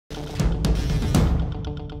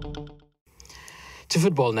To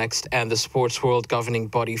football next, and the sports world governing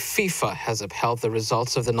body FIFA has upheld the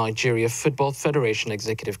results of the Nigeria Football Federation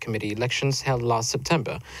Executive Committee elections held last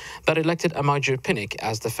September that elected Amaju Pinnick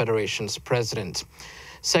as the federation's president.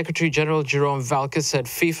 Secretary General Jerome Valcke said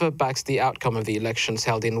FIFA backs the outcome of the elections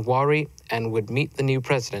held in Warri and would meet the new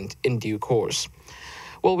president in due course.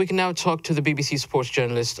 Well, we can now talk to the BBC sports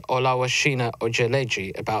journalist Oluwashina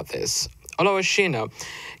Ojeleji about this. Oluwashina,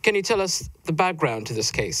 can you tell us the background to this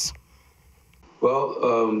case?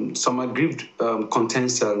 Well, some aggrieved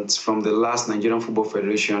contestants from the last Nigerian Football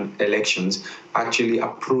Federation elections actually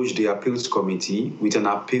approached the appeals committee with an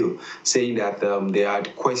appeal, saying that they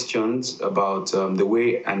had questions about the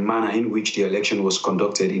way and manner in which the election was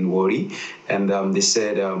conducted in Warri, and they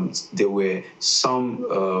said there were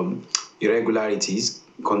some irregularities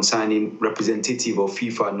concerning representative of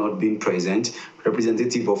FIFA not being present,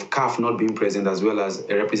 representative of CAF not being present, as well as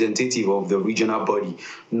a representative of the regional body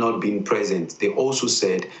not being present. They also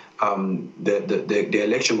said the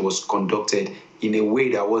election was conducted in a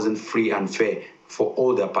way that wasn't free and fair for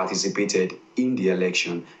all that participated in the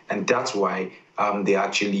election. And that's why they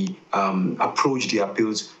actually approached the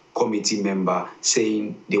appeals committee member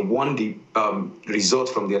saying they want the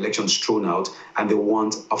results from the elections thrown out and they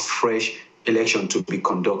want a fresh election to be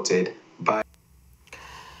conducted by.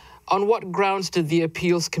 On what grounds did the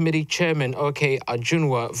appeals committee chairman, OK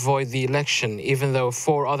Ajunwa, void the election, even though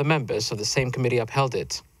 4 other members of the same committee upheld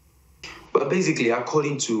it? But basically,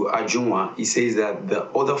 according to Ajunwa, he says that the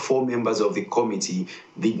other 4 members of the committee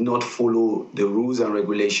did not follow the rules and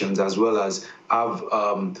regulations, as well as have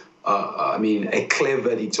a clear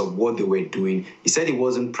verdict of what they were doing. He said he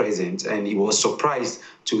wasn't present, and he was surprised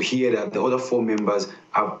to hear that the other 4 members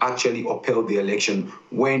have actually upheld the election,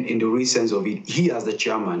 when in the real sense of it, he as the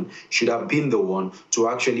chairman should have been the one to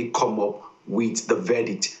actually come up with the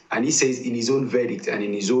verdict. And he says in his own verdict and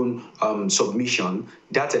in his own submission,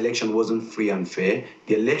 that election wasn't free and fair.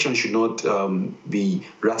 The election should not be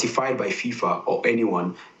ratified by FIFA or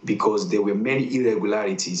anyone because there were many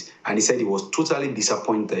irregularities. And he said he was totally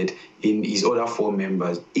disappointed in his other 4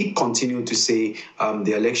 members. He continued to say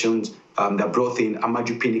the elections that brought in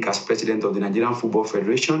Amaju Pinnick as president of the Nigerian Football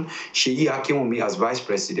Federation, Seyi Akinwumi as vice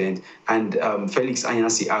president, and Felix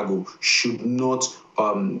Anyansi Agu should not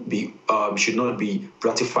be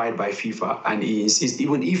ratified by FIFA. And he insists,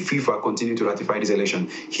 even if FIFA continue to ratify this election,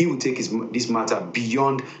 he will take this matter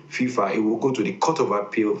beyond FIFA. It will go to the Court of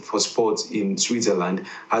Appeal for Sports in Switzerland,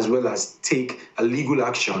 as well as take a legal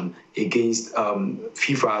action against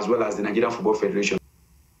FIFA as well as the Nigerian Football Federation.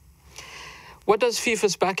 What does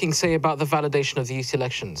FIFA's backing say about the validation of these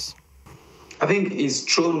elections? I think it's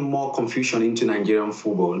thrown more confusion into Nigerian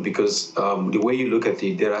football because the way you look at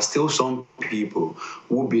it, there are still some people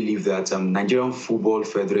who believe that Nigerian Football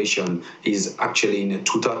Federation is actually in a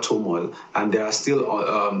total turmoil, and there are still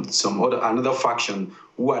another faction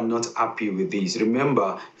who are not happy with this.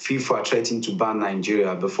 Remember, FIFA threatened to ban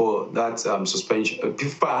Nigeria before that suspension.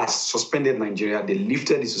 FIFA has suspended Nigeria. They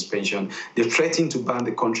lifted the suspension. They threatened to ban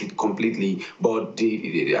the country completely, but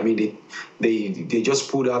they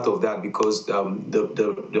just pulled out of that because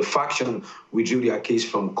the faction withdrew their case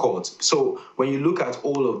from court. So when you look at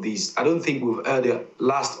all of these, I don't think we've heard the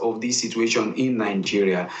last of this situation in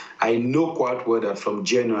Nigeria. I know quite well that from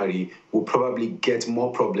January, we'll probably get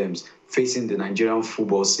more problems facing the Nigerian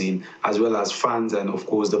football scene, as well as fans and, of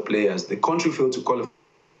course, the players. The country failed to qualify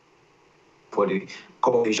for the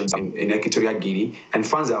Cup of Nations in Equatorial Guinea, and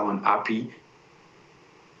fans are unhappy.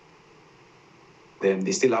 Then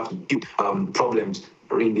they still have to deal problems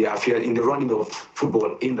in the running of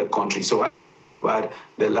football in the country. So I had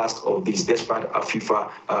the last of these, despite a FIFA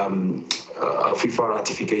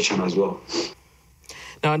ratification as well.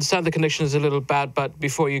 Now, I understand the connection is a little bad, but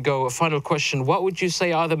before you go, a final question. What would you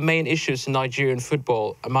say are the main issues in Nigerian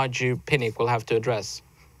football Amaju Pinnick will have to address?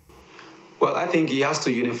 Well, I think he has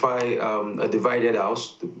to unify a divided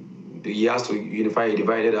house. He has to unify a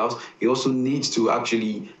divided house. He also needs to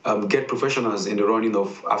actually get professionals in the running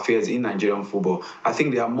of affairs in Nigerian football. I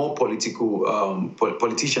think there are more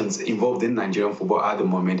politicians involved in Nigerian football at the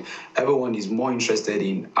moment. Everyone is more interested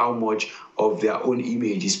in how much of their own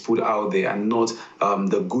image is put out there and not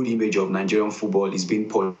the good image of Nigerian football is being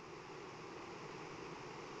put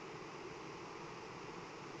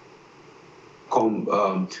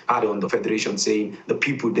add on the federation, saying the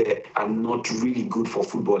people there are not really good for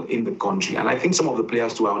football in the country. And I think some of the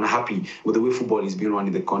players too are unhappy with the way football is being run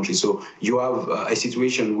in the country. So you have a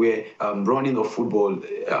situation where running of football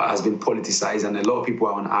has been politicized and a lot of people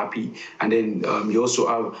are unhappy. And then you also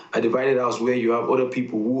have a divided house where you have other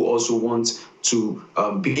people who also want to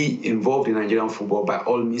be involved in Nigerian football by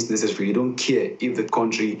all means necessary. They don't care if the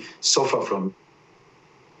country suffer from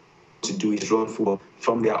to do is run football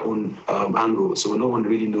from their own angle. So no one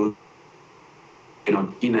really knows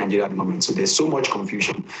in Nigeria at the moment. So there's so much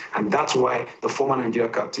confusion. And that's why the former Nigeria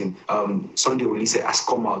captain, Sunday Olise, has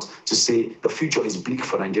come out to say the future is bleak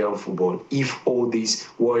for Nigerian football if all these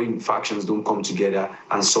warring factions don't come together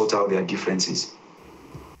and sort out their differences.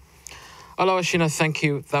 Oluwashina, thank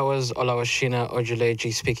you. That was Oluwashina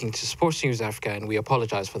Ojeleji speaking to Sports News Africa, and we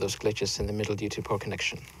apologize for those glitches in the middle due to poor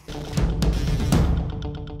connection.